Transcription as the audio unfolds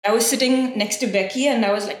I was sitting next to Becky and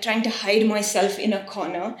I was like trying to hide myself in a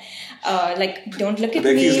corner. Like, don't look at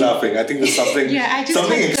Becky's me. laughing. I think there's something I just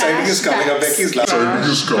something had exciting is coming up. flashbacks. Becky's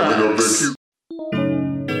laughing.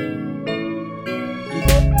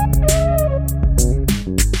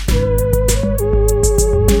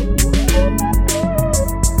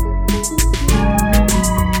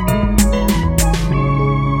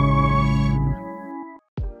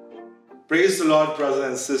 Praise the Lord, brothers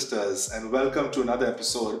and sisters, and welcome to another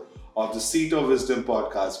episode of the Seat of Wisdom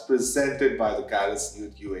podcast presented by the Charis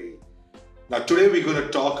Youth UAE. Now, today we're going to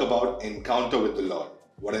talk about encounter with the Lord,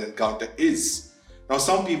 what an encounter is. Now,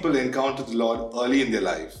 some people encounter the Lord early in their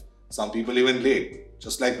life, some people even late,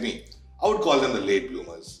 just like me. I would call them the late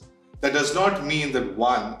bloomers. That does not mean that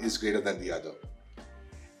one is greater than the other.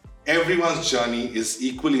 Everyone's journey is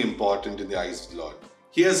equally important in the eyes of the Lord.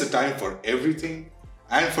 He has a time for everything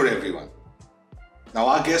and for everyone. Now,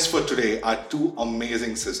 our guests for today are two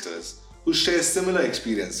amazing sisters who share similar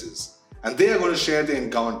experiences, and they are going to share the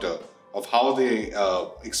encounter of how they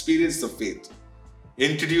experience the faith.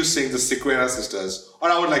 Introducing the Sequena sisters, or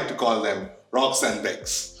I would like to call them Roxanne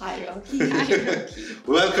Bex. Hi, Rocky. Hi, Rocky.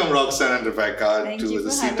 Welcome, Roxanne and Rebecca, Thank to you the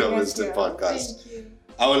for Seat having of us Wisdom here. podcast. Thank you.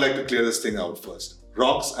 I would like to clear this thing out first.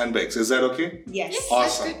 Rox and Bex, is that okay? Yes.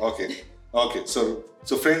 Awesome. That's Okay.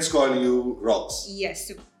 So friends call you Rox. Yes.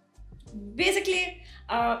 So basically,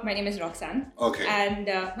 my name is Roxanne. Okay. And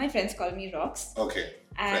my friends call me Rox. Okay.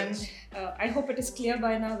 And Friends. I hope it is clear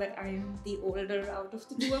by now that I am the older out of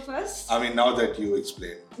the two of us. I mean, now that you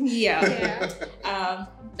explain. Yeah. Yeah.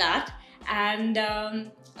 That. And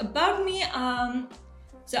about me,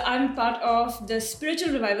 so I'm part of the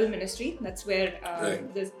Spiritual Revival Ministry. That's where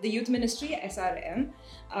Right. the youth ministry, SRM,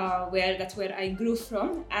 that's where I grew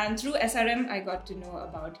from. And through SRM, I got to know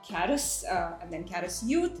about Charis and then Charis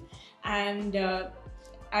Youth. And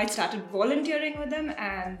I started volunteering with them,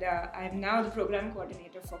 and I'm now the program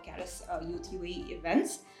coordinator for Charis Youth UAE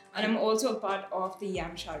events. And I'm also a part of the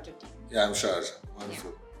YAM Sharjah team. Yeah, I'm sure.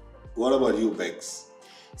 Wonderful. What about you, Bex?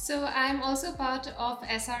 So I'm also part of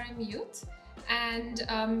SRM Youth and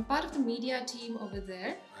part of the media team over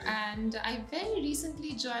there. Right. And I very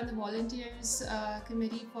recently joined the volunteers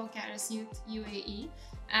committee for Charis Youth UAE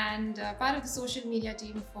and part of the social media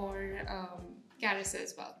team for Charis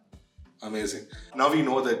as well. Amazing. Now we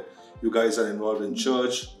know that you guys are involved in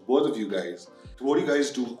church, both of you guys. What do you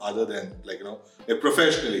guys do other than,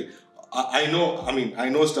 professionally? I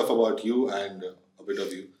know stuff about you and a bit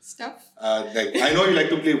of you. Stuff. I know you like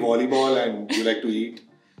to play volleyball and you like to eat.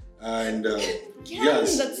 And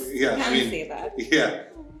yes, Say that. Yeah.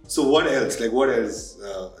 So what else?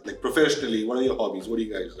 Professionally, what are your hobbies? What do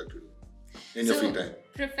you guys like to do in your free time?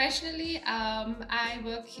 Professionally, I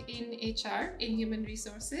work in HR, in human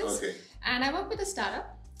resources. Okay. And I work with a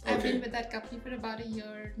startup. I've Okay. been with that company for about a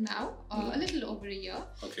year now, or a little over a year.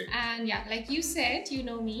 Okay. And yeah, like you said, you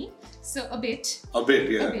know me, so a bit. A bit,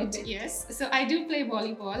 yeah. A bit, yes. So I do play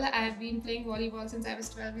volleyball. I've been playing volleyball since I was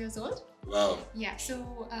 12 years old. Wow. Yeah,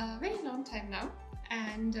 so a very long time now.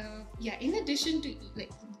 And in addition to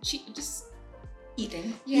just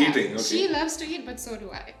Eating. Eating, okay. she loves to eat, but so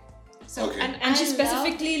do I. So Okay. And she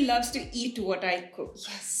specifically loves to eat what I cook.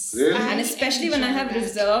 Yes. Really? And I especially when I enjoy have that.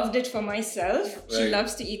 reserved it for myself, she Right.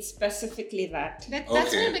 loves to eat specifically that. That's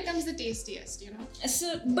Okay. when it becomes the tastiest, you know.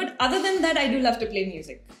 So, but other than that, I do love to play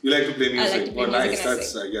music. You like to play music? I like to play Oh, music nice. and I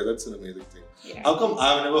That's sing. that's an amazing thing. Yeah. How come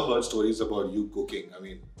I've never heard stories about you cooking? I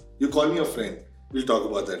mean, you call me a friend. We'll talk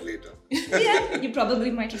about that later. Yeah, you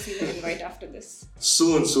probably might receive an invite after this.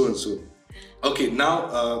 Soon. Okay, now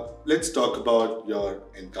let's talk about your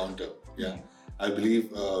encounter. Yeah, I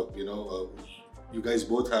believe you guys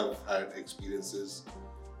both have had experiences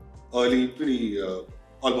early, pretty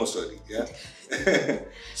almost early. Yeah.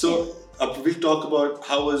 So we'll talk about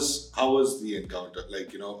how was the encounter?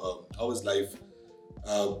 How was life?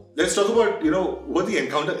 Let's talk about what the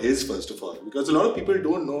encounter is first of all, because a lot of people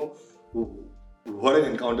don't know what an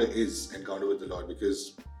encounter is, encounter with the Lord,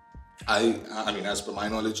 because I mean, as per my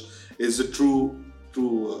knowledge, is a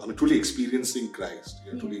truly experiencing Christ.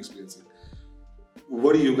 Truly experiencing.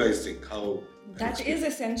 What do you guys think? How That is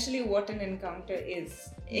essentially what an encounter is.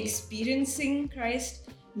 Experiencing Christ,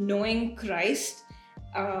 knowing Christ,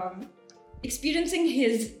 experiencing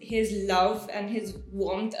his love and his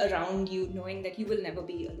warmth around you, knowing that you will never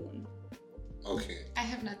be alone. Okay. I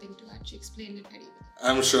have nothing to add. She explained it very well.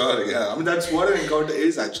 I'm sure, yeah. I mean, that's what an encounter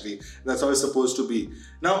is actually. That's how it's supposed to be.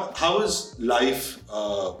 Now, how is life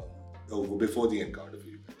before the encounter for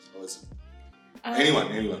you guys? How is it? Anyone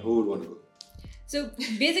who would want to go? So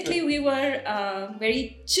basically, we were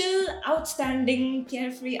very chill, outstanding,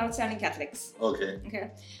 carefree, outstanding Catholics. Okay.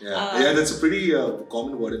 Okay. Yeah, that's a pretty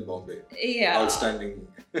common word in Bombay. Yeah. Outstanding.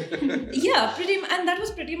 Yeah, and that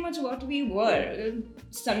was pretty much what we were.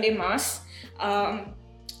 Sunday mass.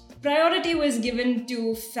 Priority was given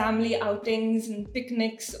to family outings and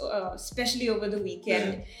picnics, especially over the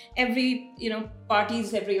weekend. Every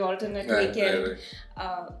parties every alternate weekend. Right.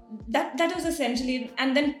 That was essentially,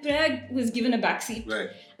 and then prayer was given a backseat. Right.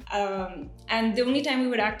 And the only time we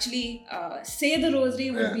would actually say the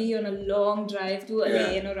rosary would be on a long drive to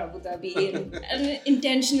Alain or Abu Dhabi and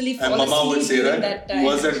intentionally fall And Mama would asleep say during that? time.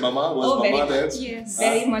 Was that Mama? Was Mama there? Yes.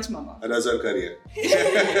 Very much Mama. Razar Kariya.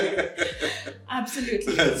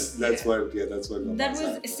 Absolutely. That's what Mama That was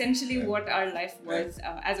said. essentially what our life was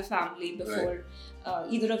as a family before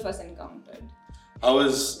either of us encountered.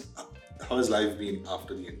 How has life been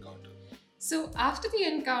after the encounter? So after the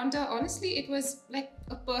encounter, honestly, it was like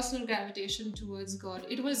a personal gravitation towards God.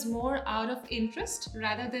 It was more out of interest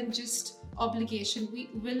rather than just obligation. We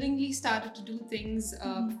willingly started to do things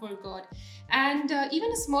for God. And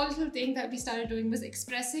even a small little thing that we started doing was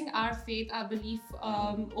expressing our faith, our belief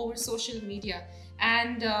over social media.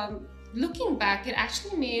 And looking back, it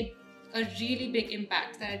actually made a really big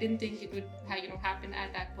impact that I didn't think it would happen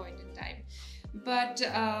at that point in time. But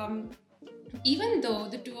even though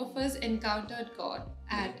the two of us encountered God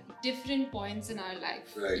at different points in our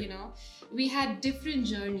life, we had different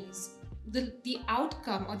journeys. The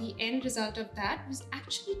outcome or the end result of that was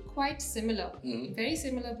actually quite similar, very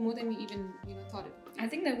similar, more than we even thought it would be. I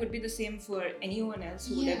think that would be the same for anyone else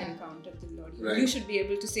who would have encountered the Lord. Right. You should be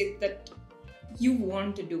able to say that you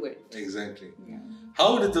want to do it. Exactly. Yeah.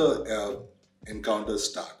 How did the encounter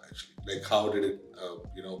start actually? Like how did it,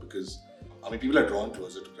 because people are drawn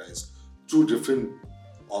towards it, Christ, through different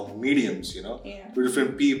mediums, through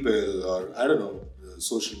different people or I don't know,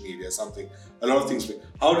 social media, something, a lot of things.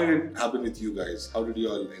 How did it happen with you guys? How did you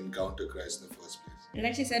all encounter Christ in the first place?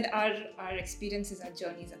 Like she said, our experiences, our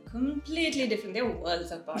journeys are completely different. They're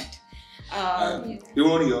worlds apart. We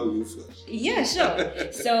want to hear you first. Yeah,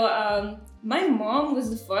 sure. So my mom was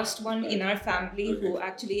the first one in our family who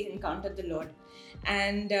actually encountered the Lord.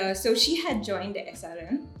 And so she had joined the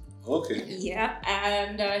SRM. Okay. Yeah,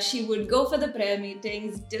 and she would go for the prayer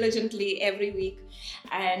meetings diligently every week,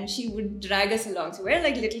 and she would drag us along. So we're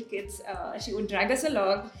like little kids. She would drag us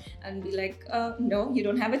along and be like, "No, you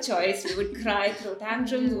don't have a choice." We would cry, throw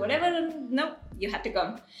tantrums, whatever. And no, you had to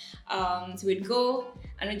come. So we'd go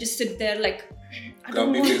and we'd just sit there like, I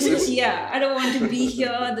don't want to be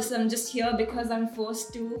here. I'm just here because I'm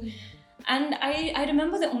forced to. And I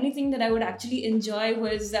remember the only thing that I would actually enjoy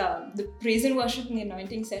was the praise and worship and the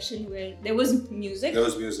anointing session where there was music. There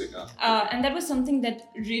was music, huh? And that was something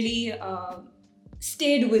that really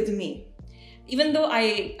stayed with me. Even though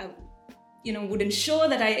I wouldn't show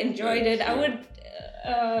that I enjoyed it, I would,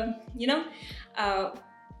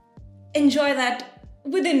 enjoy that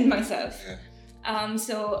within myself. Yeah.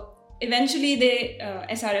 So eventually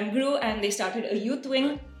SRM grew and they started a youth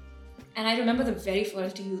wing. And I remember the very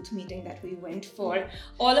first youth meeting that we went for,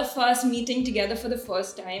 all of us meeting together for the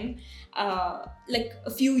first time, like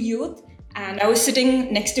a few youth. And I was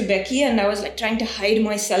sitting next to Becky and I was like trying to hide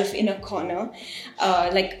myself in a corner.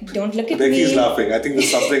 Like, don't look at me. Becky's laughing. I think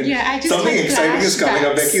there's something something exciting is coming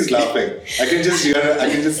up. Becky's laughing. I can just hear her. I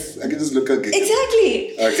can just look at her.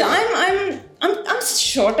 Exactly. Okay. So I'm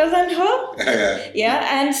shorter than her.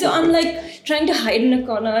 Yeah, and so I'm like trying to hide in a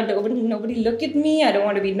corner. Nobody look at me. I don't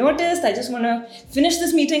want to be noticed. I just want to finish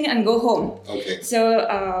this meeting and go home. Okay.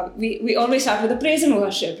 So we always start with the praise and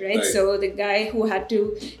worship, right? So the guy who had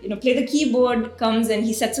to play the keyboard comes and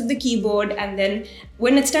he sets up the keyboard, and then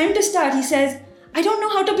when it's time to start, he says, "I don't know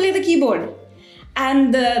how to play the keyboard,"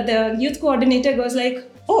 and the youth coordinator goes like,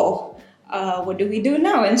 "Oh. What do we do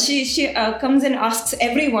now?" And she comes and asks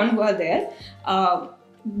everyone who are there,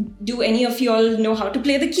 do any of you all know how to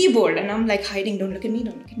play the keyboard? And I'm like hiding, don't look at me,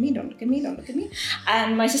 don't look at me, don't look at me, don't look at me.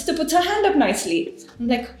 And my sister puts her hand up nicely. I'm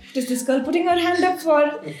like, what is this girl putting her hand up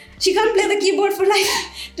for? She can't play the keyboard for life,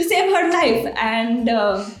 to save her life. And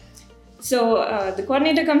so the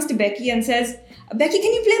coordinator comes to Becky and says, "Becky,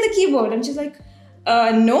 can you play the keyboard?" And she's like,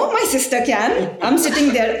 "No, my sister can." I'm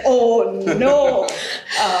sitting there, oh no.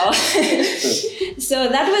 So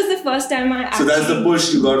that was the first time I actually... So that's the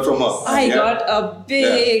push you got from her. I got a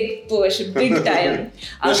big push, big time.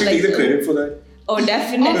 Does she take the credit for that? Oh,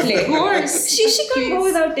 definitely. Of course. She couldn't go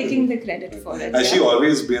without taking the credit for it. Has she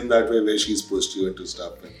always been that way where she's pushed you into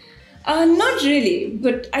stuff? Not really,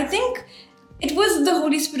 but I think it was the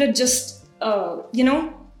Holy Spirit just,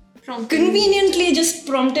 conveniently just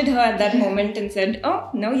prompted her at that moment and said, "Oh,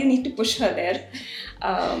 now you need to push her there."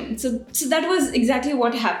 So that was exactly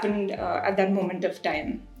what happened at that moment of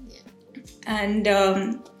time. And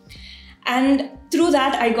through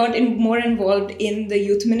that, I got more involved in the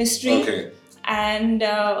youth ministry. Okay. And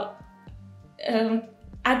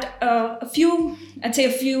at a few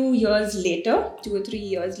years later, 2 or 3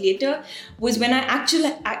 years later, was when I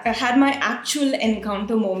had my actual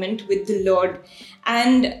encounter moment with the Lord.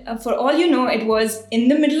 And for all you know, it was in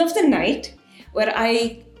the middle of the night where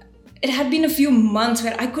it had been a few months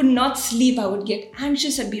where I could not sleep. I would get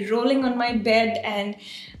anxious. I'd be rolling on my bed and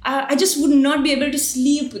I just would not be able to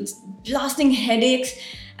sleep with blasting headaches.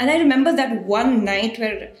 And I remember that one night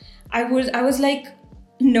where I was like,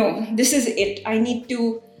 no, this is it. I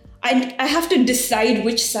have to decide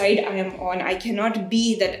which side I am on. I cannot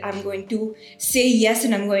be that I'm going to say yes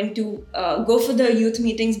and I'm going to go for the youth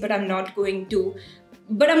meetings, but I'm going to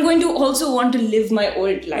also want to live my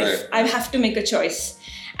old life. Right. I have to make a choice.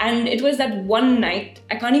 And it was that one night,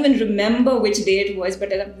 I can't even remember which day it was, but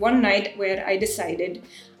that one night where I decided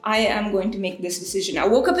I am going to make this decision. I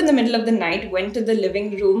woke up in the middle of the night, went to the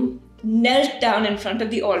living room, knelt down in front of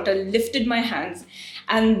the altar, lifted my hands,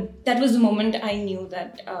 and that was the moment I knew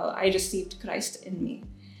that I received Christ in me.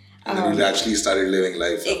 And you actually started living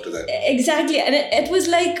life after that. Exactly, and it was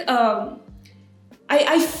like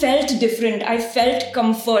I felt different. I felt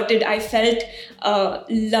comforted. I felt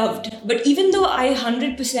loved. But even though I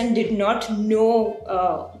 100% did not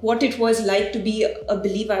know what it was like to be a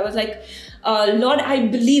believer, I was like, Lord, I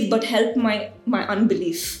believe, but help my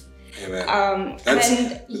unbelief. Amen.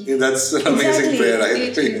 That's an amazing prayer,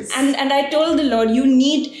 I think. And I told the Lord, you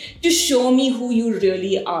need to show me who you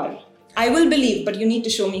really are. I will believe, but you need to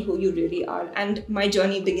show me who you really are. And my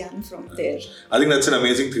journey began from there. I think that's an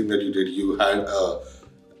amazing thing that you did. You had,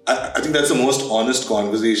 I think that's the most honest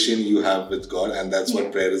conversation you have with God, and that's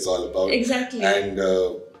what prayer is all about. Exactly. And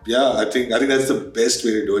I think that's the best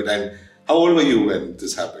way to do it. And how old were you when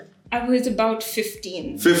this happened? I was about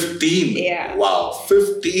 15. 15? Yeah. Wow,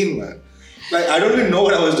 15, man. Like, I don't even know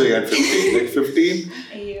what I was doing at 15. Like, 15?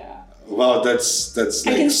 Yeah. Wow, that's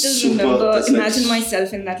like I can still super, remember, imagine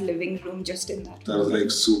myself in that living room just in that That was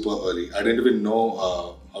like super early. I didn't even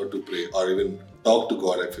know how to pray or even talk to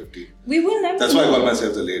God at 15. We will never That's know. why I call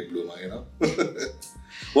myself the late bloomer, you know.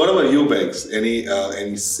 What about you, Bex?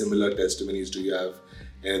 Any similar testimonies? Do you have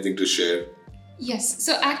anything to share? Yes.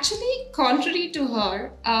 So actually, contrary to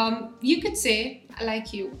her, you could say,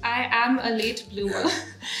 like you, I am a late bloomer.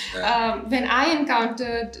 Yeah. When I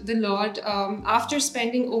encountered the Lord after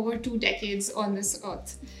spending over 2 decades on this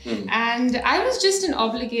earth. And I was just an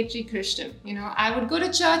obligatory Christian. You know, I would go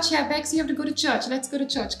to church. Yeah, Bex, you have to go to church. Let's go to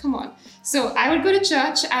church. Come on. So I would go to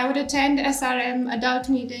church. I would attend SRM adult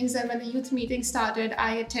meetings. And when the youth meeting started,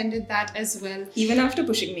 I attended that as well. Even after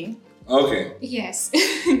pushing me. Okay. Yes.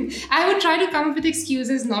 I would try to come up with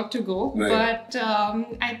excuses not to go. Right. But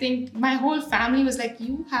I think my whole family was like,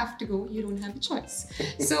 you have to go. You don't have a choice.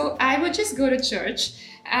 So I would just go to church.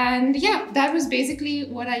 And yeah, that was basically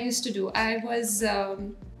what I used to do. I was,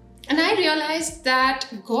 and I realized that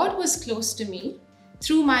God was close to me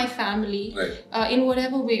through my family, Right. in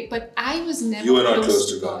whatever way. But I was never You were not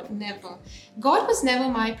close to God. Never. God was never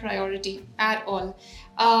my priority at all.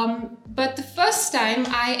 But the first time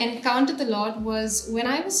I encountered the Lord was when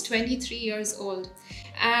I was 23 years old.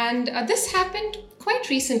 And this happened quite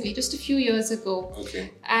recently, just a few years ago.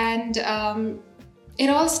 Okay. And it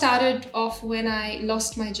all started off when I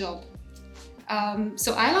lost my job.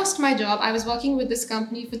 So I lost my job. I was working with this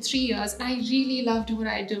company for 3 years. And I really loved what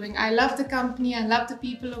I was doing. I loved the company. I loved the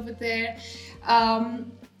people over there.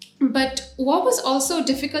 But what was also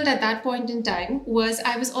difficult at that point in time was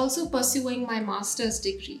I was also pursuing my master's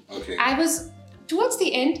degree. Okay. I was towards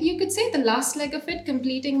the end, you could say, the last leg of it,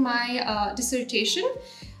 completing my dissertation.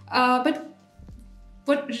 But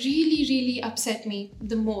what really, really upset me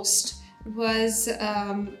the most was,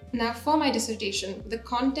 now for my dissertation, the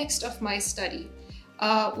context of my study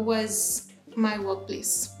was my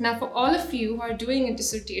workplace. Now for all of you who are doing a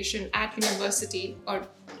dissertation at university, or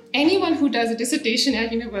anyone who does a dissertation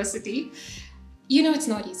at university, you know it's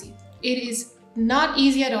not easy. It is not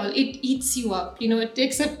easy at all. It eats you up. You know, it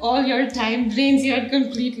takes up all your time, drains you out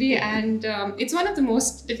completely, and it's one of the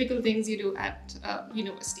most difficult things you do at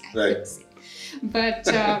university, I Right. would say. But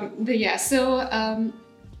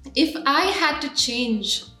if I had to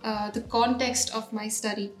change the context of my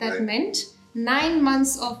study, that Right. meant 9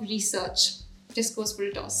 months of research. Just goes for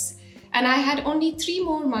a toss. And I had only 3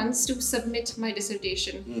 more months to submit my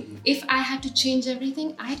dissertation. Mm-hmm. If I had to change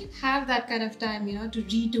everything, I didn't have that kind of time, you know, to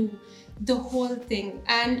redo the whole thing.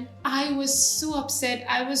 And I was so upset.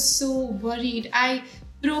 I was so worried. I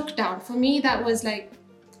broke down. For me, that was like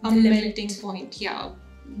a melting point. Yeah,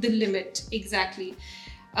 the limit, exactly.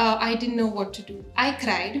 I didn't know what to do. I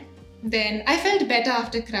cried. Then I felt better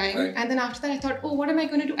after crying, Right. and then after that I thought, oh, what am I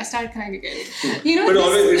going to do? I started crying again. But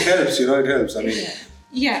always it helps, it helps. I mean,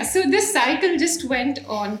 Yeah, so this cycle just went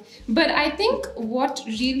on. But I think what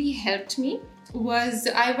really helped me was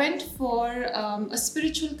I went for a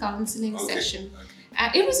spiritual counseling session.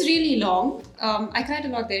 It was really long. I cried a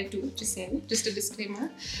lot there too, just saying, just a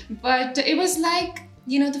disclaimer. But it was like,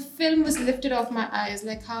 the film was lifted off my eyes,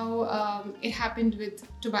 like how it happened with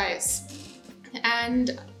Tobias.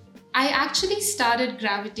 And I actually started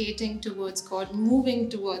gravitating towards God, moving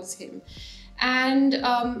towards Him. And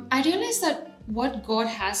I realized that what God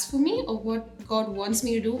has for me, or what God wants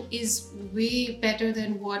me to do, is way better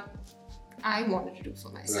than what I wanted to do for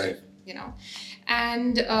myself. Right.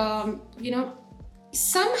 And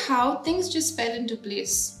somehow things just fell into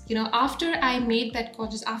place. After I made that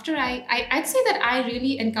conscious, after I'd say that I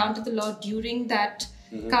really encountered the Lord during that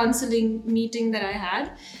counseling meeting that I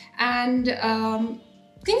had, and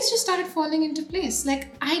things just started falling into place.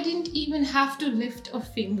 Like, I didn't even have to lift a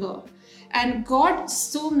finger. And God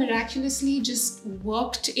so miraculously just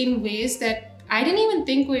worked in ways that I didn't even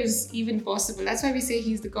think was even possible. That's why we say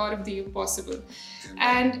He's the God of the impossible.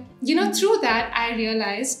 And, through that, I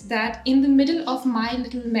realized that in the middle of my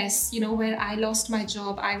little mess, where I lost my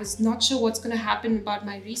job, I was not sure what's going to happen about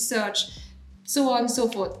my research, so on and so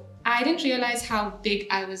forth. I didn't realize how big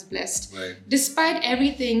I was blessed. Right. Despite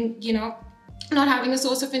everything, not having a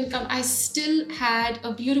source of income, I still had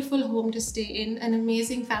a beautiful home to stay in, an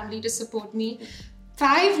amazing family to support me,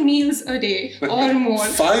 5 meals a day or more.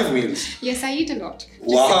 5 meals? Yes, I eat a lot.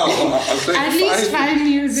 Wow. At least 5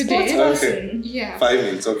 meals a day. Okay. Yeah. 5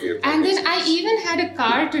 meals, okay. And then I even had a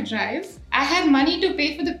car to drive. I had money to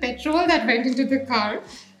pay for the petrol that went into the car.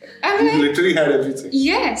 You literally had everything.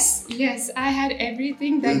 Yes, I had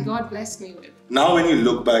everything that God blessed me with. Now when you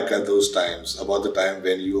look back at those times, about the time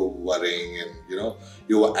when you were worrying and,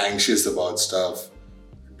 you were anxious about stuff,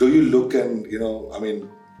 do you look and,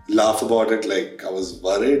 laugh about it like I was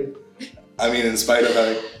worried? In spite of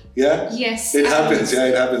that, yeah? Yes. It happens,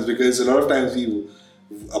 it happens, because a lot of times we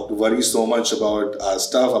worry so much about our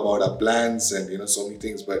stuff, about our plans and, so many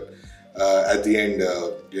things, but at the end,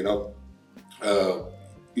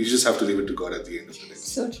 you just have to leave it to God at the end of the day.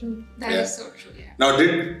 So true. That is so true, yeah. Now,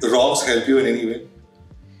 did rocks help you in any way?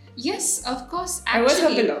 Yes, of course. I was her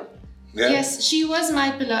pillar. Yeah? Yes, she was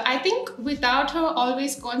my pillar. I think without her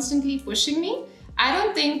always constantly pushing me, I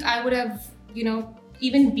don't think I would have,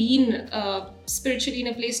 even been spiritually in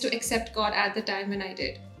a place to accept God at the time when I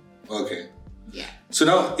did. Okay. Yeah. So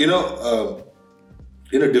now,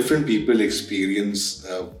 different people experience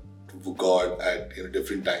God at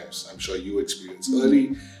different times. I'm sure you experienced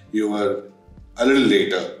early, you were a little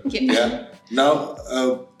later. Yeah. Now,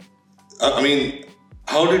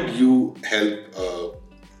 how did you help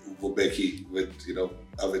Becky with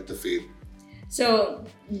the faith? So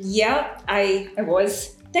yeah, I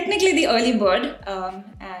was technically the early bird,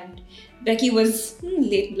 and Becky was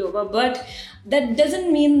late bloomer, but that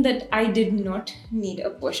doesn't mean that I did not need a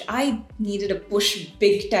push. I needed a push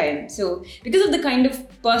big time. So because of the kind of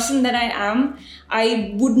person that I am,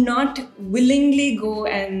 I would not willingly go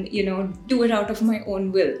and do it out of my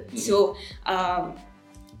own will. So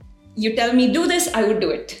you tell me do this, I would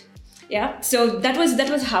do it. Yeah, so that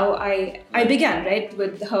was how I began, right,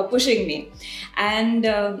 with her pushing me. And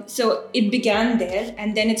so it began there,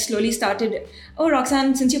 and then it slowly started, oh,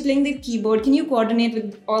 Roxanne, since you're playing the keyboard, can you coordinate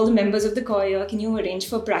with all the members of the choir? Can you arrange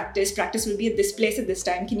for practice? Practice will be at this place at this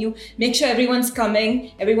time. Can you make sure everyone's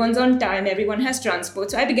coming, everyone's on time, everyone has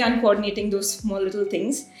transport? So I began coordinating those small little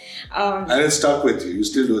things. And it stuck with you. You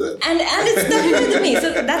still do that. And it stuck with me.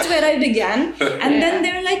 So that's where I began. And then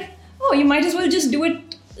they were like, oh, you might as well just do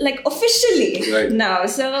it like officially now.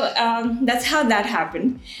 So that's how that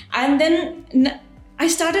happened. And then I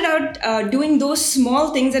started out doing those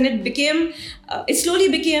small things, and it slowly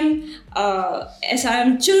became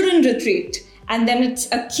SRM Children Retreat. And then it's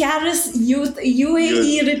a Charis Youth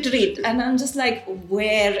UAE retreat. And I'm just like,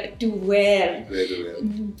 where to where?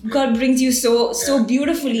 God brings you so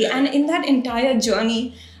beautifully. And in that entire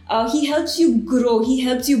journey, He helps you grow. He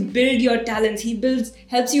helps you build your talents. He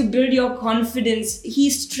helps you build your confidence. He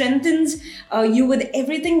strengthens you with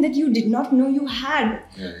everything that you did not know you had.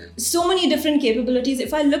 So many different capabilities.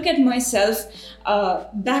 If I look at myself,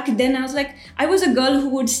 back then I was like, I was a girl who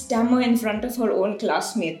would stammer in front of her own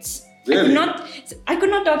classmates. Really? I could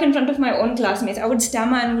not talk in front of my own classmates. I would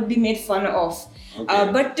stammer and would be made fun of.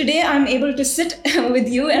 Okay. But today I'm able to sit with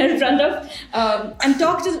you and in front of and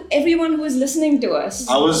talk to everyone who is listening to us.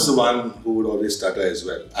 I was the one who would always stutter as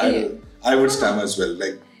well. I would stammer as well.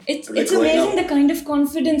 It's growing amazing up. the kind of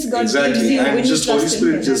confidence God Exactly, gives you and when just you Holy trust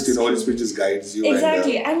Spirit in just Him. Holy Spirit just guides you.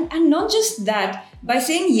 Exactly, And, and not just that. By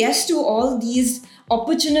saying yes to all these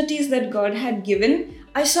opportunities that God had given,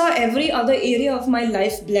 I saw every other area of my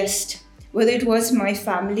life blessed. Whether it was my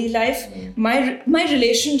family life, my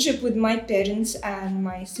relationship with my parents and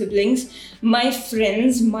my siblings, my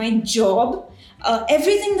friends, my job,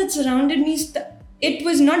 everything that surrounded me. It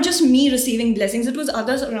was not just me receiving blessings; it was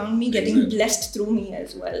others around me getting blessed through me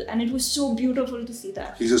as well, and it was so beautiful to see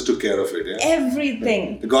that. He just took care of it. Yeah.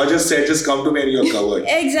 Everything. God just said, "Just come to me and you're covered."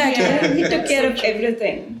 Exactly. Yeah. He took care of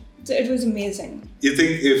everything. So it was amazing. You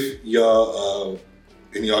think if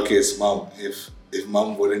in your case, mom, if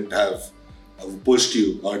mom wouldn't have pushed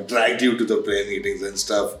you or dragged you to the prayer meetings and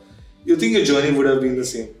stuff, you think your journey would have been the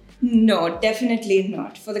same? No, definitely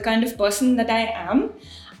not. For the kind of person that I am,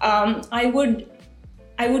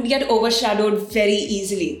 I would get overshadowed very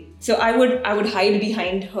easily. So I would hide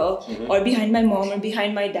behind her or behind my mom or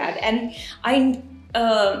behind my dad. And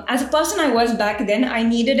as a person I was back then, I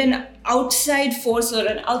needed an outside force or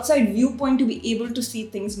an outside viewpoint to be able to see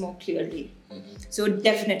things more clearly. So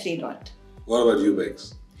definitely not. What about you,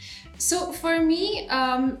 Bex? So for me,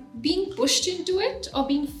 being pushed into it or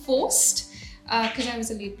being forced, because I was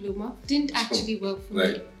a late bloomer, didn't actually work for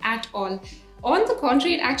me at all. On the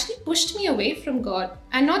contrary, it actually pushed me away from God.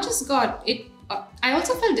 And not just God, I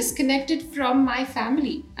also felt disconnected from my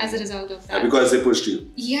family as a result of that. Because they pushed you.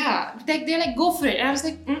 Yeah, they're like, go for it. And I was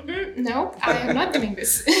like, no, I am not doing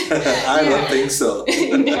this. I don't think so.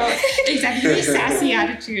 No, exactly, very sassy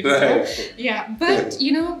attitude. You know? Yeah, but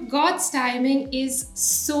God's timing is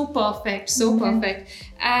so perfect, so perfect.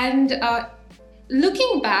 And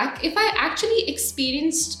looking back, if I actually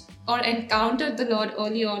experienced or encountered the Lord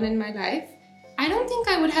early on in my life, I don't think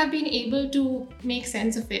I would have been able to make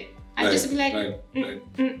sense of it. I'd just be like,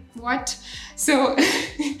 what? So,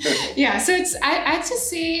 yeah, so I'd just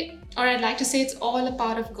say, or I'd like to say, it's all a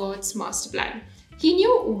part of God's master plan. He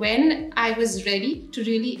knew when I was ready to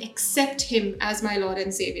really accept Him as my Lord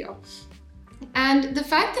and Savior. And the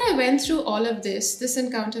fact that I went through all of this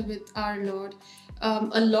encounter with our Lord,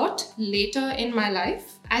 a lot later in my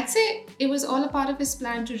life, I'd say it was all a part of His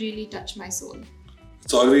plan to really touch my soul.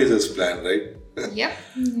 It's always His plan, right? Yep.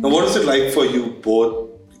 Now, what is it like for you both,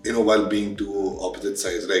 while being two opposite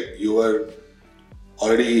sides? Like, you were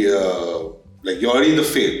already, you're already in the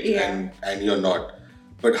faith and you're not.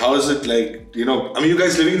 But how is it like, you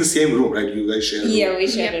guys living in the same room, right? You guys share a room. Yeah, we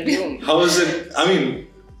share a room. How is it,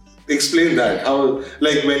 explain that. How,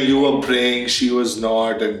 when you were praying, she was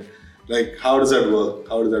not, and how does that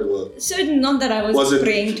work? So it's not that I was it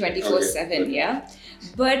praying 24/7, okay. yeah.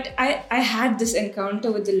 But I had this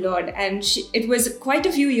encounter with the Lord, and it was quite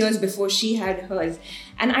a few years before she had hers.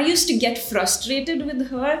 And I used to get frustrated with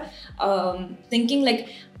her, thinking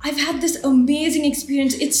I've had this amazing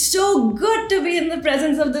experience. It's so good to be in the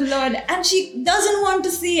presence of the Lord, and she doesn't want to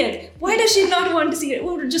see it. Why does she not want to see it? It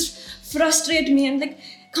would just frustrate me. And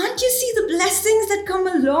can't you see the blessings that come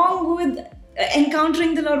along with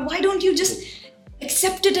encountering the Lord? Why don't you just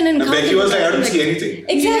accept it and encounter it? Becky was like, I don't see anything.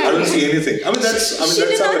 Exactly. I don't see anything. She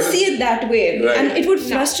did not see it that way. Right. And it would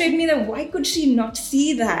frustrate me that why could she not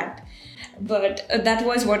see that? But that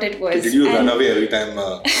was what it was. Did you run away every time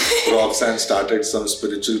Roxanne started some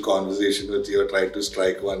spiritual conversation with you or tried to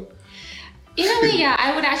strike one? In a way, yeah,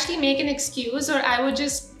 I would actually make an excuse, or I would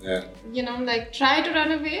just, try to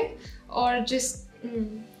run away, or just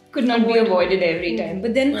could not be avoided every time.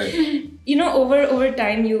 But then, over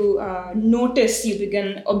time, you notice, you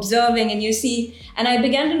begin observing, and you see. And I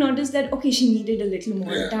began to notice that she needed a little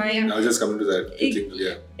more time. I was just coming to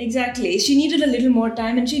that. Exactly. She needed a little more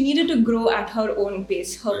time, and she needed to grow at her own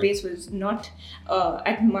pace. Her pace was not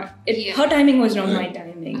at my. Her timing was not my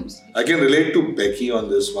timing. Absolutely. I can relate to Becky on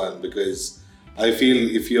this one because I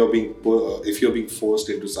feel if you're being forced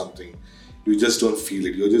into something, you just don't feel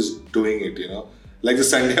it. You're just doing it. Like the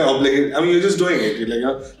Sunday obligatory. You're just doing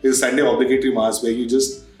it. There's a Sunday obligatory mass where you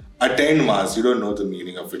just attend mass. You don't know the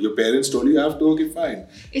meaning of it. Your parents told you have to. Okay, fine.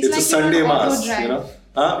 It's like a Sunday mass.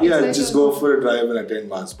 Like just go for a drive and attend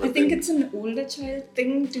mass. But I think it's an older child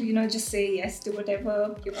thing to just say yes to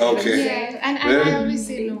whatever your parents Okay. say. Yeah, and I always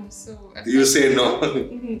say no. So You say no.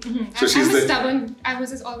 So I'm stubborn. I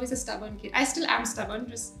was always a stubborn kid. I still am stubborn.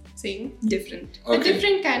 Just saying. Different. A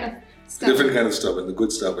different kind of stubborn. Different kind of stubborn, the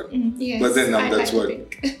good stubborn. Yes, But then I that's like to what.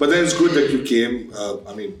 think. But then it's good that you came.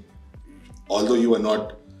 Although you were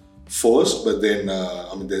not forced, but then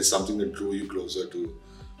there's something that drew you closer to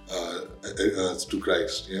to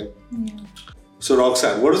Christ. Yeah. So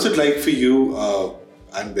Roxanne, what was it like for you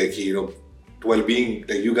and Becky? While being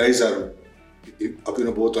like you guys are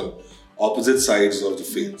both on opposite sides of the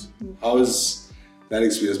faith. How is that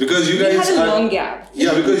experience? Because you guys had a long gap.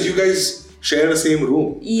 Yeah, because you guys share the same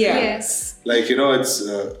room. Yeah. Yes. Like it's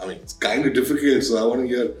it's kind of difficult. So I want to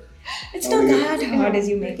hear. It's not that hard as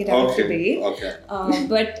you make it out to be. Okay.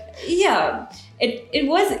 But yeah, it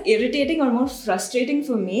was irritating or more frustrating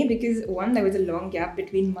for me because one, there was a long gap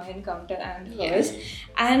between my encounter and hers,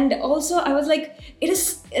 and also I was like,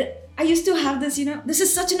 I used to have this, this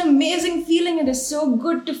is such an amazing feeling. It is so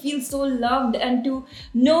good to feel so loved and to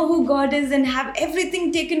know who God is and have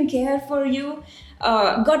everything taken care for you.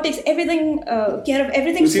 God takes everything care of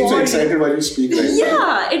everything for you. You seem so excited while you speak right now.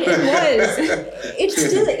 Yeah, it was. It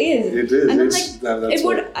still is. It is.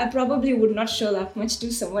 And I probably would not show that much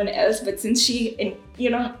to someone else, but since she,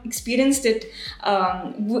 experienced it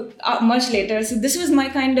much later, so this was my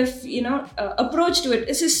kind of, approach to it.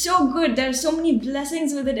 This is so good. There are so many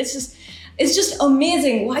blessings with it. It's just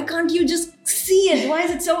amazing. Why can't you just see it? Why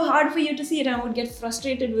is it so hard for you to see it? And I would get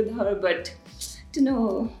frustrated with her, but to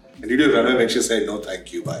know. And did you run away when she said, no,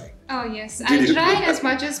 thank you, bye? Oh, yes. I tried as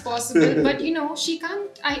much as possible, but she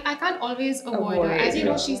can't, I can't always avoid her. As you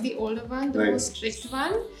know, she's the older one, the most strict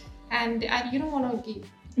one, and you don't want to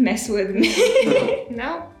mess with me.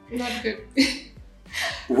 No, not good.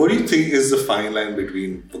 What do you think is the fine line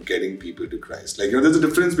between getting people to Christ? Like, there's a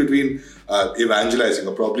difference between evangelizing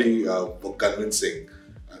or probably convincing.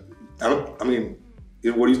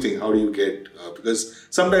 What do you think? How do you get? Because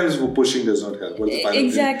sometimes pushing does not help. What's the final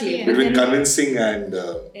exactly between convincing and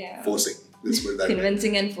forcing?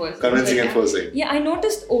 Convincing and forcing. Convincing and forcing. Yeah, I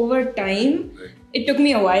noticed over time. Right. It took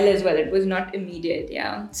me a while as well. It was not immediate.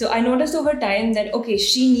 Yeah. So I noticed over time that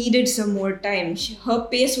she needed some more time. Her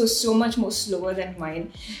pace was so much more slower than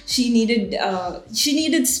mine. She needed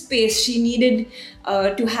space. She needed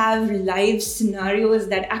to have live scenarios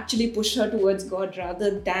that actually pushed her towards God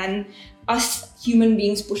rather than us human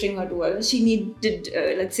beings pushing her towards. She needed,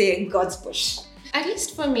 let's say, God's push. At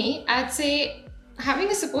least for me, I'd say having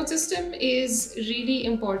a support system is really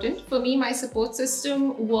important. For me, my support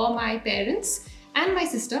system were my parents and my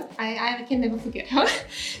sister. I can never forget her.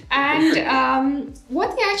 And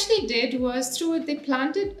what they actually did was they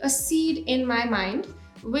planted a seed in my mind,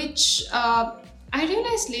 which I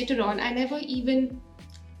realized later on, I never even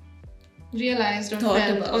realized or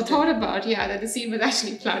thought about that the seed was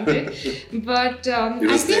actually planted. But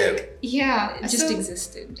I think it just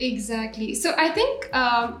existed. Exactly. So I think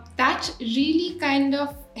that really kind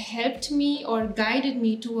of helped me or guided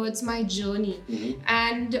me towards my journey,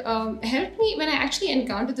 and helped me when I actually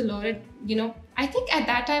encountered the Lord. I think at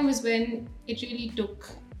that time was when it really took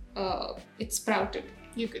it sprouted,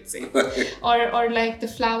 you could say. or like the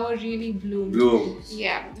flower really bloomed.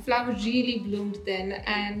 Yeah, the flower really bloomed then,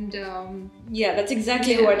 and that's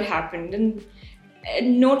exactly what happened. And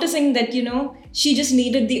noticing that she just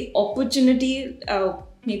needed the opportunity,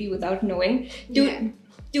 maybe without knowing,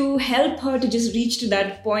 to help her to just reach to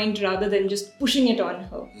that point rather than just pushing it on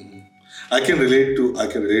her. I can relate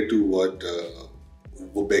to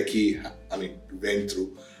what Becky went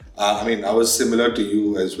through. I was similar to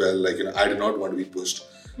you as well. Like, I did not want to be pushed.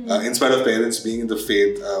 In spite of parents being in the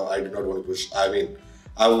faith, I did not want to push. I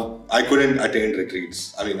couldn't attend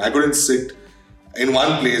retreats. I couldn't sit in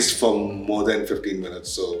one place for more than 15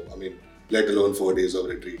 minutes. So, let alone 4 days of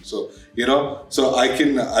retreat. So, so I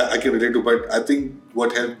can relate to, but I think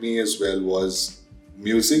what helped me as well was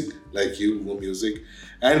music, like more music.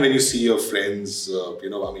 And when you see your friends,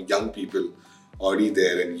 young people already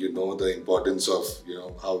there, and the importance of,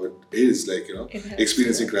 how it is, like,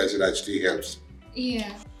 experiencing Christ, it actually helps.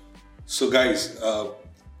 Yeah. So guys, I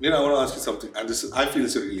want to ask you something, and I feel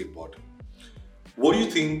it's really important. What do you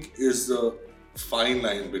think is the fine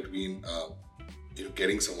line between,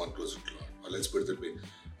 getting someone closer to God? Or let's put it that way.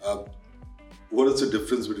 What is the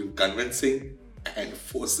difference between convincing and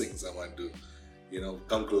forcing someone to,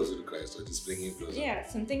 come closer to Christ or just bring him closer? Yeah,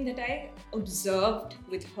 something that I observed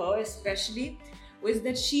with her especially was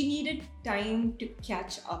that she needed time to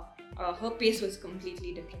catch up. Her pace was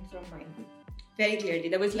completely different from mine. Very clearly.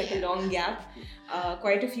 There was like a long gap,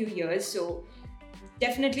 quite a few years. So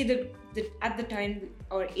definitely at the time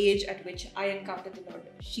or age at which I encountered the Lord,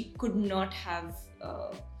 she could not have,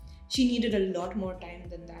 she needed a lot more time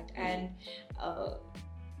than that. And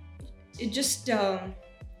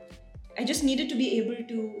I just needed to be able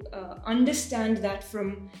to understand that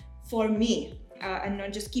for me and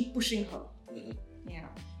not just keep pushing her.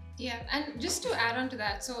 Yeah, and just to add on to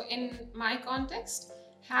that, so in my context,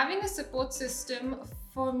 having a support system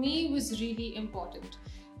for me was really important.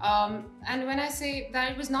 And when I say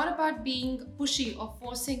that, it was not about being pushy or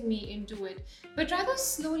forcing me into it, but rather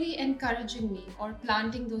slowly encouraging me or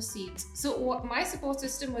planting those seeds. So my support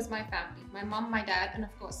system was my family, my mom, my dad, and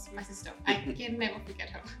of course my sister. I can never forget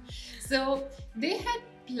her. So they had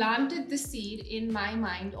planted the seed in my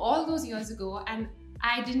mind all those years ago, and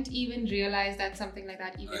I didn't even realize that something like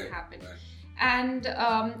that even happened. And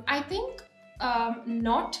I think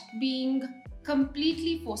not being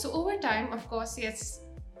completely forced. So over time, of course, yes,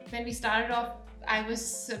 when we started off, I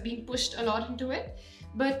was being pushed a lot into it.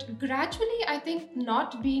 But gradually, I think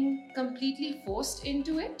not being completely forced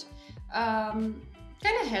into it kind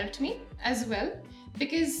of helped me as well.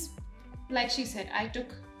 Because, like she said, I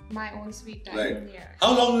took my own sweet time. Right. Yeah.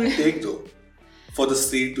 How long will it take though for the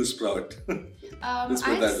seed to sprout? I'd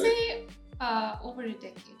say over a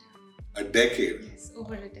decade. A decade? Yes,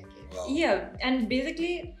 over a decade. Wow. Yeah, and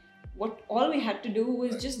basically, all we had to do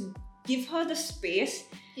was just give her the space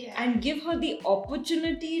and give her the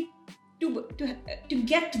opportunity to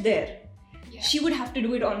get there. Yeah. She would have to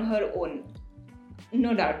do it on her own,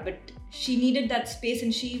 no doubt. But she needed that space,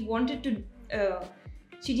 and she wanted to.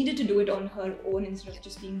 She needed to do it on her own instead of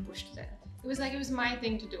just being pushed there. It was like it was my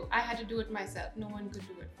thing to do. I had to do it myself. No one could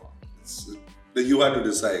do it for me. That you had to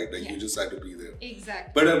decide. You just had to be there.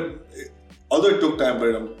 Exactly. But although it took time,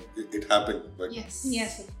 but it happened. But yes,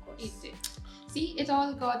 of course. it did. See, it's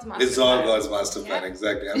all God's master it's all God's master plan,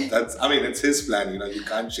 exactly. And it's His plan. You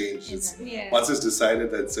can't change. Once it's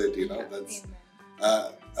decided, that's it. That's.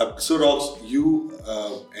 So Rox, you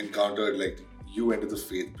encountered you went to the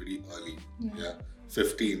faith pretty early.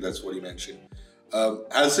 15. That's what you mentioned.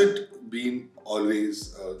 Has it been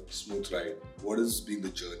always a smooth ride? What has been the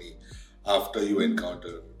journey after you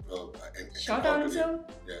encounter? Short answer?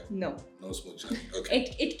 No. No smooth journey.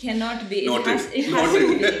 Okay. It cannot be. Noted. It has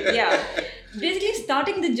to be. Yeah. Basically,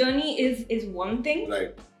 starting the journey is one thing.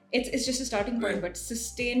 Right. It's just a starting point, but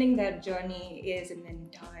sustaining that journey is an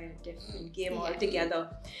entire different game altogether.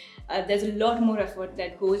 There's a lot more effort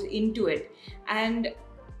that goes into it, and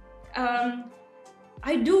I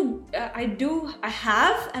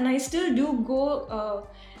have, and I still do go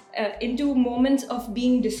into moments of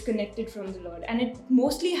being disconnected from the Lord, and it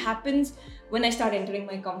mostly happens when I start entering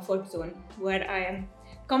my comfort zone, where I am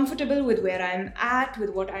comfortable with where I'm at, with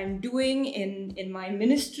what I'm doing in my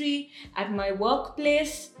ministry, at my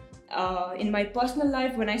workplace, in my personal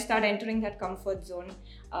life. When I start entering that comfort zone,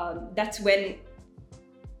 that's when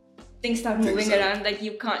things start moving around.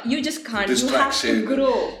 You just can't. You have to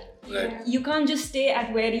grow. Right. You can't just stay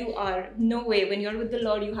at where you are. No way. When you're with the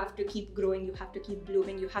Lord, you have to keep growing, you have to keep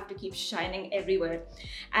blooming, you have to keep shining everywhere.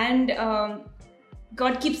 And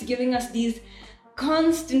God keeps giving us these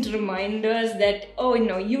constant reminders that,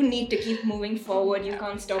 you need to keep moving forward. You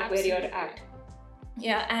can't stop where you're at.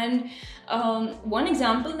 Yeah, and one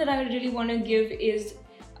example that I really want to give is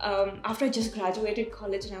after I just graduated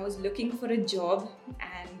college and I was looking for a job,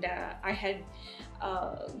 and I had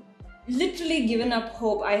literally given up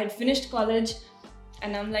hope. I had finished college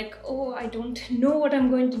and I'm like, I don't know what I'm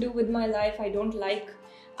going to do with my life. I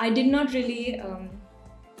did not really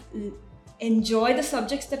enjoy the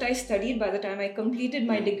subjects that I studied by the time I completed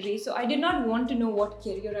my degree. So I did not want to know what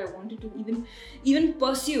career I wanted to even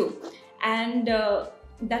pursue. And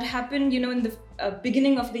that happened, in the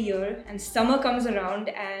beginning of the year, and summer comes around,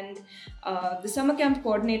 and the summer camp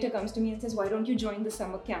coordinator comes to me and says, "Why don't you join the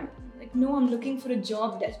summer camp?" I'm like, "No, I'm looking for a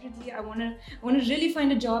job desperately. I want to really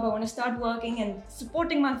find a job. I want to start working and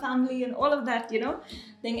supporting my family and all of that,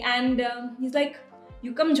 thing." And he's like,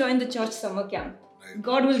 "You come join the church summer camp.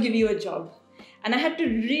 God will give you a job." And I had to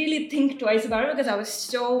really think twice about it because I was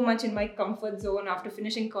so much in my comfort zone. After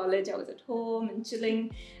finishing college, I was at home and chilling,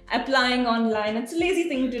 applying online. It's a lazy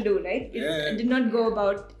thing to do, right? I did not go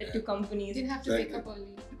about to companies. Didn't have to wake up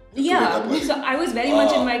early. Yeah, so I was very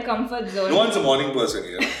much in my comfort zone. No one's a morning person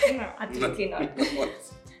here. No, absolutely not.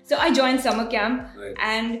 So I joined summer camp,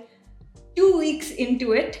 and 2 weeks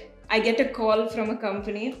into it, I get a call from a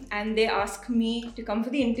company and they ask me to come for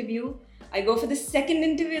the interview. I go for the second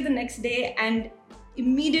interview the next day, and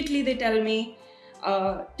immediately they tell me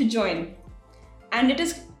to join. And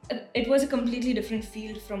it was a completely different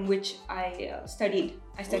field from which I studied.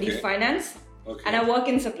 I studied finance, and I work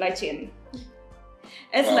in supply chain.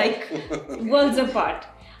 It's like worlds apart.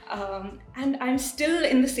 And I'm still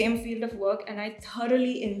in the same field of work, and I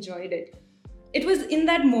thoroughly enjoyed it. It was in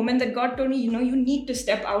that moment that God told me, you need to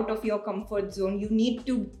step out of your comfort zone. You need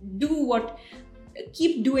to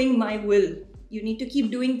keep doing my will. You need to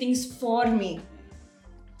keep doing things for me.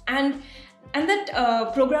 And And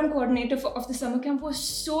that program coordinator of the summer camp was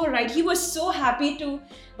so right. He was so happy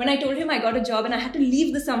when I told him I got a job and I had to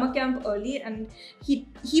leave the summer camp early, and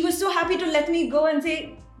he was so happy to let me go and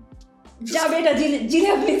say, "Ja beta, ji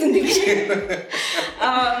le apni zindagi."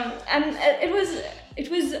 And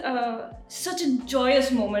it was such a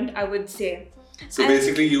joyous moment, I would say. So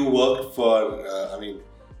basically, you worked for,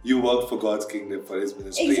 you worked for God's kingdom, for His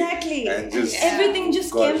ministry. Exactly. And just everything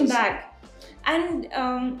just God came back. And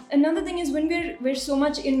another thing is, when we're so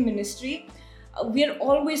much in ministry, we're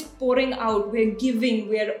always pouring out, we're giving,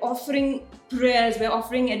 we're offering prayers, we're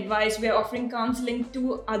offering advice, we're offering counseling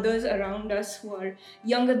to others around us who are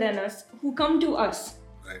younger than us, who come to us.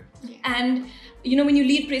 Right. Yeah. And when you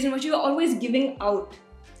lead praise and worship, you're always giving out.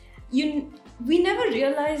 We never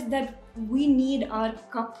realize that we need our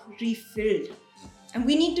cup refilled. And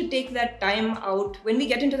we need to take that time out. When we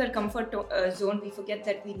get into that comfort zone, we forget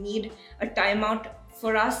that we need a time out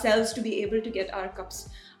for ourselves to be able to get our cups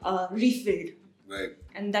refilled. Right.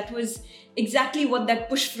 And that was exactly what that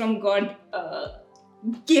push from God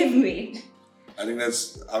gave me. I think I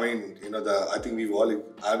think we've all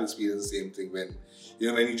have experienced the same thing when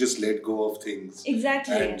you just let go of things.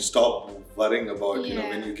 Exactly. And stop worrying about,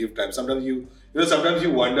 when you give time. Sometimes you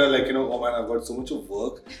wonder, oh man, I've got so much of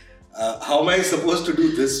work. How am I supposed to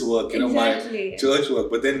do this work? Exactly. My church work.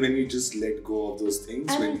 But then when you just let go of those things,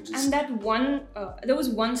 and that one, there was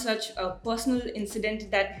one such personal incident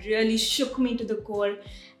that really shook me to the core,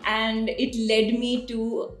 and it led me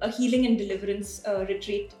to a healing and deliverance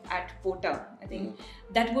retreat at Pota. I think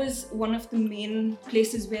that was one of the main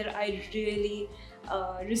places where I really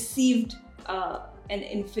received an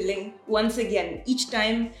infilling once again. Each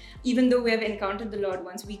time, even though we have encountered the Lord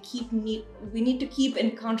once, we need to keep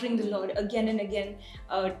encountering the Lord again and again,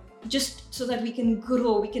 just so that we can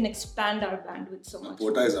grow, we can expand our bandwidth so much.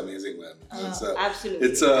 Pota is amazing, man. Absolutely.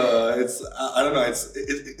 It's I don't know.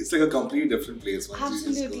 It's like a completely different place.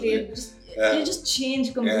 Absolutely. You just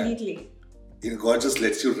change completely. Yeah. God just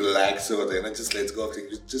lets you relax over there and just lets go of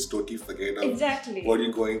things. You just totally forget of what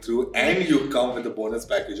you're going through, and you come with the bonus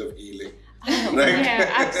package of healing. Right? Yeah,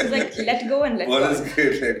 absolutely. Like, let go and let go. Bonus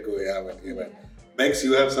great, let go. Yeah, man. Yeah, man. Bex,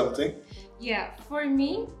 you have something? Yeah, for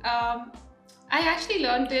me, I actually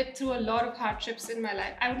learned it through a lot of hardships in my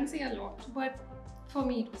life. I wouldn't say a lot, but for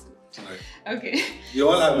me it was a lot. Right. Okay. You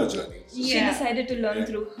all have a journey. She decided to learn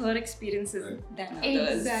through her experiences than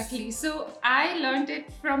others. Exactly. So I learned it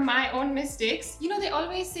from my own mistakes. They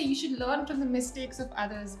always say you should learn from the mistakes of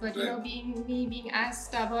others, but being as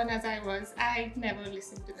stubborn as I was, I never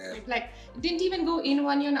listened to it. Like, it didn't even go in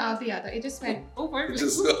one ear and out the other. It just went over.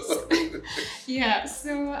 Yeah.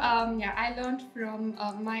 So I learned from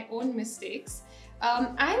my own mistakes.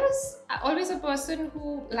 I was always a person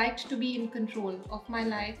who liked to be in control of my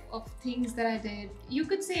life, of things that I did. You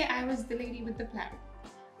could say I was the lady with the plan.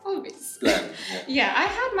 Always. Plan. Yeah, I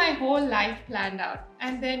had my whole life planned out.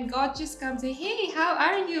 And then God just comes and say, "Hey, how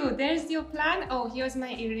are you? There's your plan. Oh, here's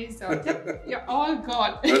my eraser." You're all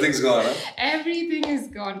gone. Everything's gone, huh? Everything is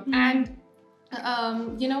gone. And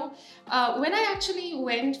when I actually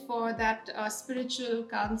went for that spiritual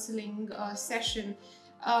counseling session,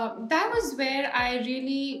 that was where I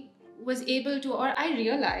really was able to, or I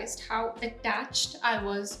realized how attached I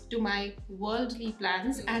was to my worldly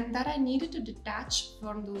plans, and that I needed to detach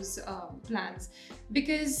from those plans,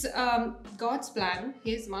 because God's plan,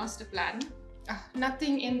 His master plan,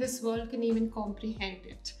 nothing in this world can even comprehend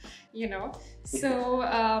it, So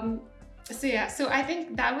I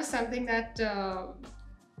think that was something that.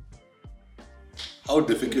 How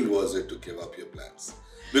difficult was it to give up your plans?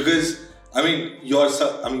 Because you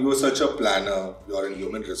were such a planner. You're in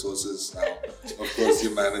human resources now. Of course,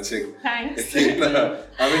 you're managing. Thanks.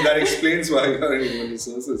 That explains why you're in human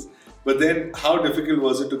resources. But then, how difficult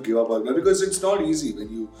was it to give up all that? Because it's not easy when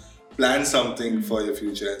you plan something for your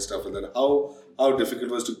future and stuff like that. How difficult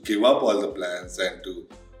was to give up all the plans and to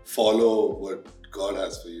follow what God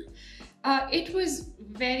has for you? It was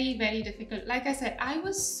very, very difficult. Like I said, I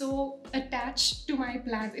was so attached to my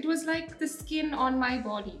plans. It was like the skin on my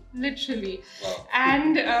body, literally. Wow.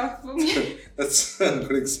 And for me, that's a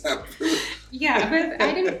good example. Yeah, but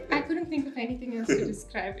I couldn't think of anything else to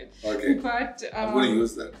describe it. Okay. But I'm going to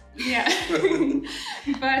use that. Yeah.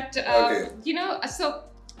 But so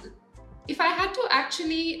if I had to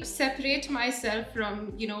actually separate myself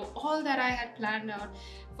from all that I had planned out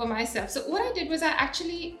for myself, so what I did was I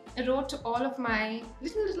actually wrote all of my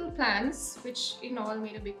little plans, which in all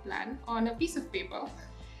made a big plan, on a piece of paper.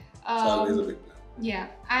 It's always a big plan. Yeah,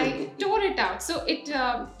 I tore it out. So it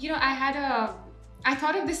I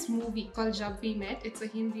thought of this movie called Jab We Met. It's a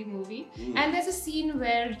Hindi movie, and there's a scene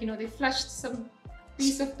where they flushed some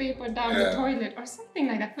piece of paper down the toilet or something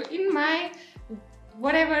like that. But in my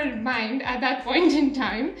whatever mind at that point in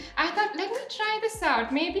time, I thought, let me try this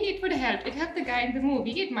out. Maybe it would help. It helped the guy in the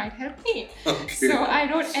movie. It might help me. Okay. So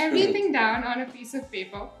I wrote everything down on a piece of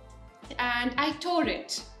paper and I tore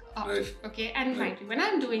it up. Right. Okay. And mind you, when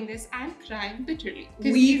I'm doing this, I'm crying bitterly.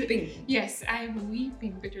 'Cause Weeping. Yes, I'm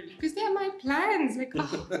weeping bitterly because they are my plans. Like,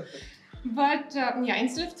 oh. But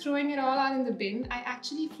instead of throwing it all out in the bin, I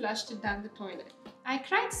actually flushed it down the toilet. I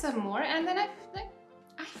cried some more, and then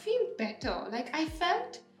I feel better. Like, I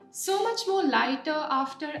felt so much more lighter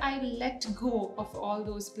after I let go of all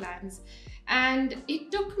those plans. And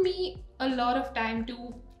it took me a lot of time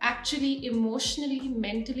to actually emotionally,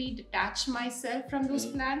 mentally detach myself from those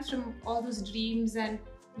plans, from all those dreams and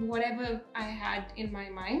whatever I had in my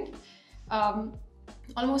mind.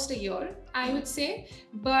 Almost a year, I would say.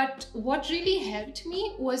 But what really helped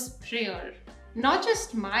me was prayer. Not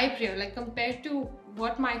just my prayer, like compared to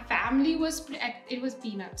what my family was, it was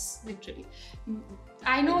peanuts, literally.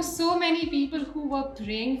 I know so many people who were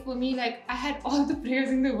praying for me, like I had all the prayers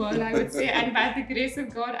in the world, I would say, and by the grace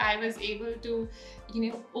of God, I was able to,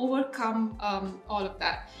 overcome all of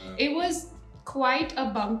that. It was quite a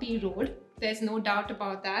bumpy road, there's no doubt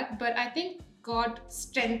about that, but I think God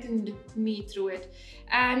strengthened me through it.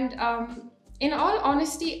 And in all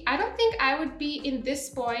honesty, I don't think I would be in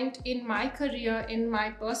this point in my career, in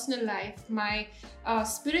my personal life, my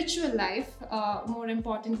spiritual life, more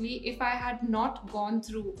importantly, if I had not gone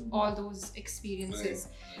through all those experiences.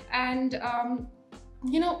 Right. And,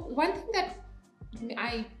 one thing that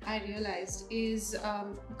I realized is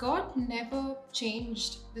God never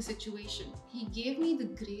changed the situation. He gave me the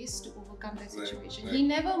grace to overcome that situation. Right. He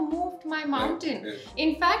never moved my mountain. Right.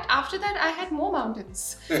 In fact, after that, I had more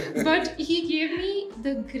mountains. But He gave me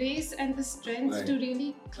the grace and the strength to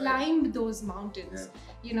really climb those mountains,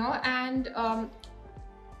 and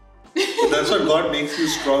that's what God makes you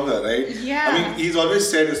stronger, right? Yeah. I mean, He's always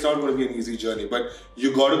said it's not going to be an easy journey, but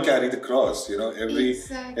you got to carry the cross.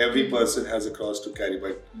 Every person has a cross to carry,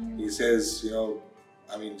 but He says,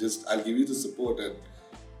 I'll give you the support, and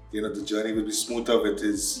the journey will be smoother with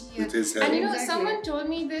His help. And someone told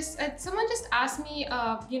me this. Someone just asked me,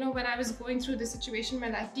 when I was going through this situation in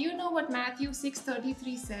my life, do you know what Matthew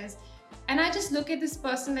 6:33 says? And I just look at this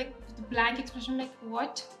person like with a blank expression, like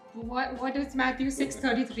what? What is Matthew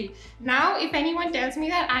 6:33? Now, if anyone tells me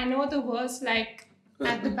that, I know the verse like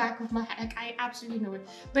at the back of my head. Like, I absolutely know it.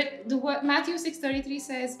 But the word Matthew 6:33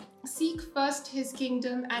 says, "Seek first His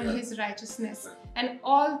kingdom and His righteousness, and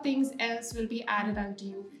all things else will be added unto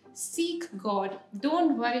you." Seek God.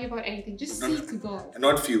 Don't worry about anything. Just seek God. And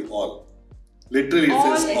not few, all. Literally, it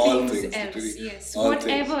says all things. Else, yes.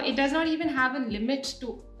 Whatever. Things. It does not even have a limit to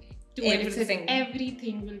everything. It. It says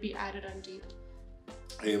everything will be added unto you.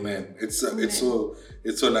 Amen. It's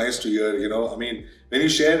so nice to hear. When you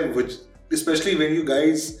share, especially when you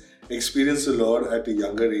guys experience the Lord at a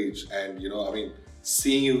younger age, and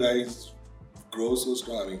seeing you guys grow so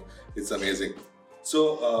strong. It's amazing.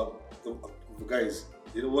 So, guys,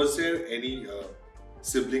 was there any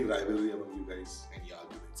sibling rivalry among you guys? Any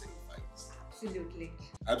arguments? Any fights? Absolutely.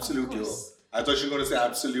 Absolutely. I thought she was going to say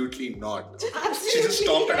absolutely not. Absolutely. She just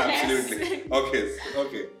stopped at absolutely.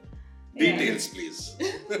 Okay. Details, please.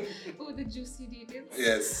 Oh, the juicy details.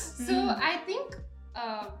 Yes. So I think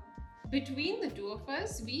between the two of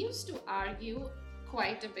us, we used to argue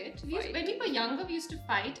quite a bit. When we were younger, we used to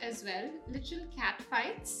fight as well. Literal cat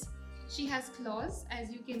fights. She has claws,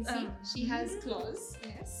 as you can see. She has claws.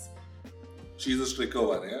 Yes. She's a stricter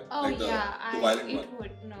one, yeah? Oh, like the violent one.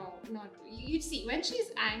 No, not. You'd see when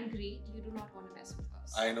she's angry, you do not want to mess with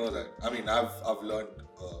her. I know that. I've learned.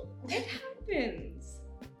 It happens.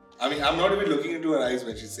 I'm not even looking into her eyes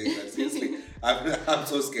when she's saying that. Seriously, I'm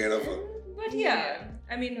so scared of her. But yeah,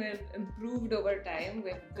 we've improved over time.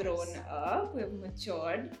 We've grown up. We've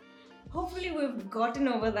matured. Hopefully, we've gotten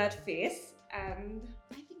over that phase, and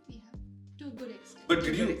I think we have to a good extent. But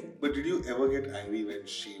did you ever get angry when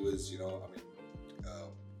she was,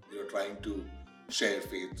 trying to share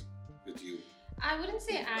faith with you? I wouldn't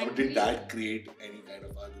say angry. Or did that create any kind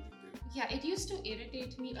of argument? Yeah, it used to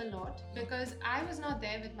irritate me a lot because I was not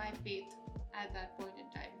there with my faith at that point in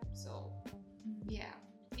time. So, yeah,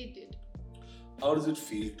 it did. How does it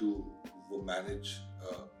feel to manage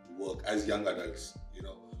work as young adults?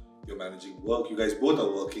 You're managing work. You guys both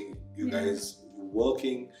are working.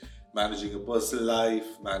 Managing a personal life,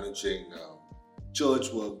 managing church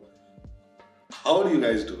work. How do you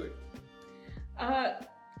guys do it?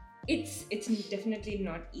 It's definitely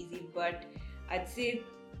not easy, but I'd say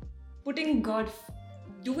putting God,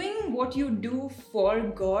 doing what you do for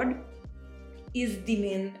God is the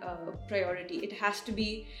main priority. It has to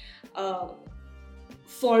be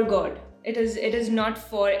for God. It is not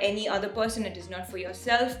for any other person. It is not for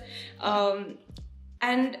yourself.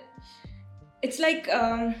 And it's like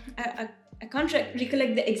I can't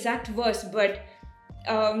recollect the exact verse, but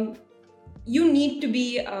you need to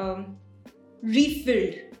be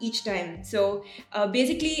refilled each time. So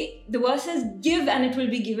basically, the verse says, "Give and it will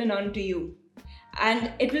be given unto you."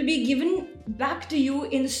 And it will be given back to you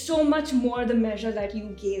in so much more the measure that you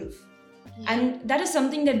gave. Yeah. And that is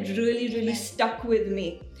something that really stuck with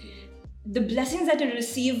me. The blessings that I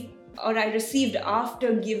received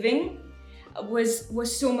after giving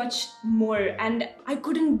was so much more. And I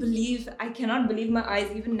cannot believe my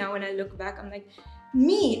eyes even now when I look back. I'm like,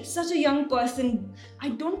 me, such a young person, I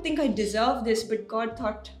don't think I deserve this, but God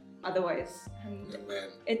thought otherwise. And Amen.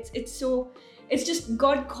 it's just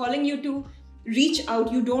God calling you to reach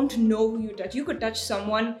out. You don't know who you touch. You could touch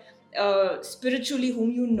someone spiritually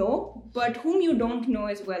whom you know, but whom you don't know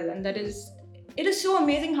as well. And it is so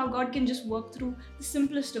amazing how God can just work through the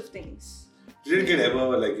simplest of things. Did it get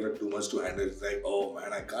ever too much to handle? It's like, oh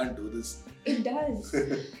man, I can't do this. It does.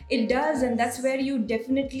 It does. And that's where you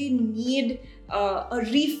definitely need a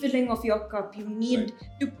refilling of your cup. You need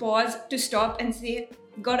to pause, to stop and say,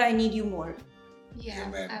 God, I need you more. Yeah,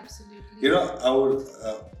 Amen. absolutely. I would,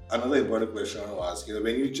 another important question I want to ask,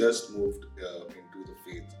 when you just moved into the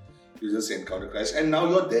faith, you just encountered Christ and now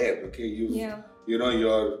you're there, okay?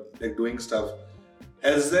 You're like doing stuff.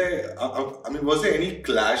 Was there any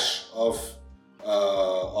clash of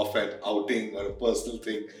an outing or a personal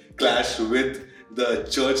thing, clash with the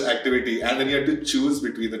church activity, and then you have to choose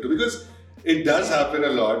between the two? Because it does happen a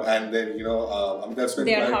lot, and then, that's when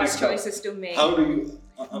they are hard stuff. choices to make. How do you...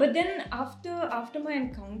 But then after my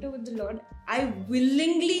encounter with the Lord, I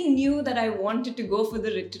willingly knew that I wanted to go for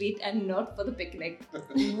the retreat and not for the picnic.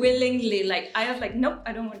 Willingly. I was like, nope,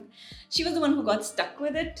 I don't want. She was the one who got stuck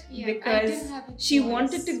with it because she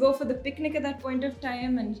wanted to go for the picnic at that point of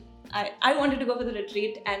time, and I wanted to go for the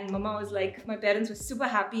retreat. And Mama was like, my parents were super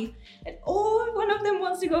happy that, one of them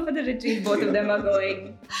wants to go for the retreat, both of them are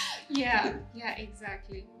going. Yeah,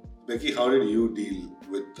 exactly. Becky, how did you deal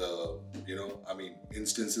with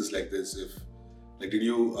instances like this? Did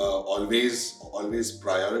you always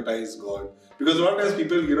prioritize God? Because a lot of times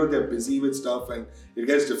people, they're busy with stuff and it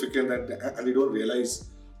gets difficult and they don't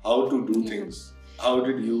realize how to do things. How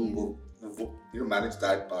did you manage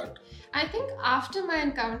that part? I think after my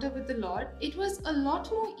encounter with the Lord, it was a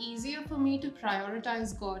lot more easier for me to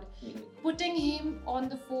prioritize God, putting Him on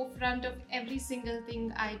the forefront of every single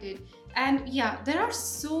thing I did. And there are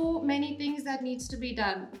so many things that needs to be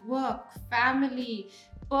done: work, family,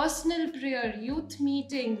 personal prayer, youth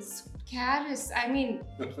meetings, charis. I mean,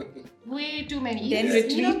 way too many. Then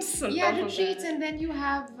retreats. Retreats, and then you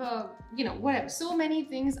have whatever. So many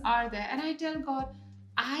things are there, and I tell God,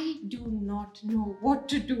 I do not know what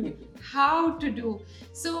to do, how to do.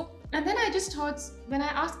 So, and then I just thought, when I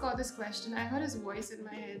asked God this question, I heard His voice in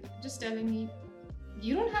my head just telling me,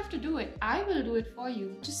 you don't have to do it. I will do it for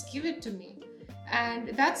you. Just give it to me. And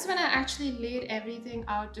that's when I actually laid everything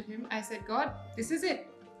out to Him. I said, God, this is it.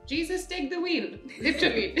 Jesus, take the wheel.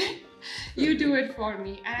 Literally. You do it for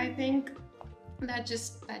me. And I think that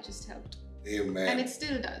just helped. Amen. And it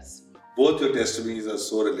still does. Both your testimonies are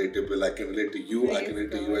so relatable. I can relate to you. Praise I can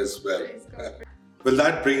relate God. to you as well. Praise God. Well,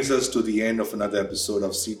 that brings us to the end of another episode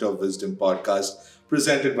of Seat of Wisdom podcast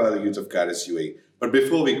presented by the youth of Charis UAE. But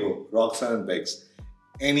before we go, Roxanne and Bex,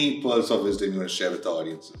 any pearls of wisdom you want to share with the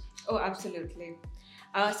audiences? Oh, absolutely.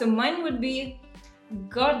 So mine would be,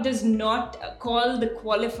 God does not call the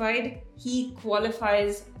qualified, He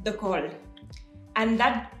qualifies the called. And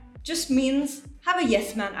that just means have a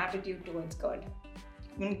yes man attitude towards God.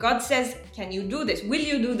 When God says, can you do this? Will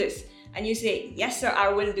you do this? And you say, yes sir, I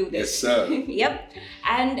will do this. Yes sir. Yep.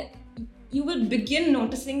 And you will begin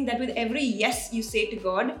noticing that with every yes you say to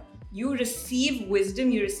God, you receive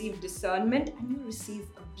wisdom, you receive discernment, and you receive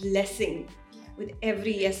a blessing with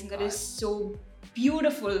every yes. And that is so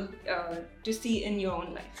beautiful to see in your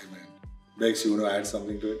own life. Amen. Bex, you want to add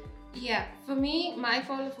something to it? Yeah, for me, my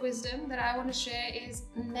call of wisdom that I want to share is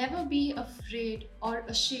never be afraid or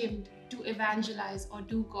ashamed to evangelize or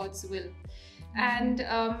do God's will. And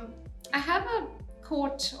I have a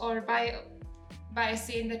quote or by a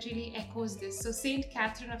saint that really echoes this. So Saint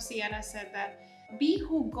Catherine of Siena said that, be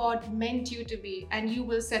who God meant you to be and you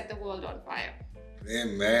will set the world on fire.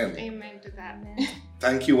 Amen. Amen to that.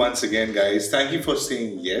 Thank you once again, guys. Thank you for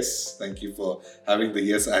saying yes. Thank you for having the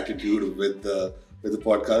yes attitude with the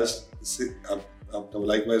podcast.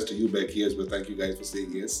 Likewise to you, Becky, as well. Thank you guys for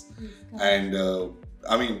saying yes. And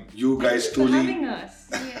you guys Thanks for truly. having us.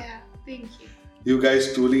 Yeah, thank you. You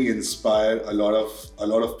guys truly inspire a lot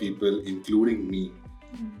of people, including me,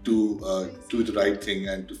 to do the right thing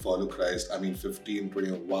and to follow Christ. I mean, 15,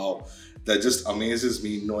 20, wow, that just amazes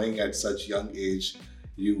me knowing at such young age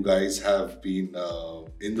you guys have been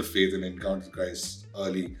in the faith and encountered Christ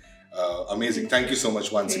early. Amazing. Thank you so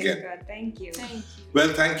much once Praise again. God. Thank you. Thank you.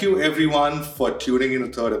 Well, thank you everyone for tuning in the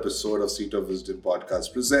third episode of Seat of Wisdom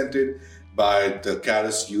podcast presented by the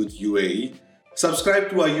Charis Youth UAE. Subscribe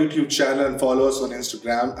to our YouTube channel and follow us on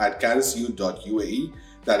Instagram at charisyouth.uae.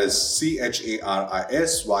 That is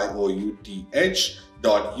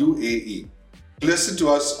CHARISYOUTH.UAE. Listen to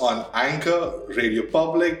us on Anchor, Radio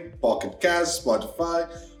Public, Pocket Cast, Spotify,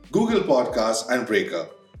 Google Podcasts, and Breaker.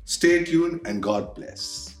 Stay tuned and God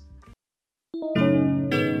bless.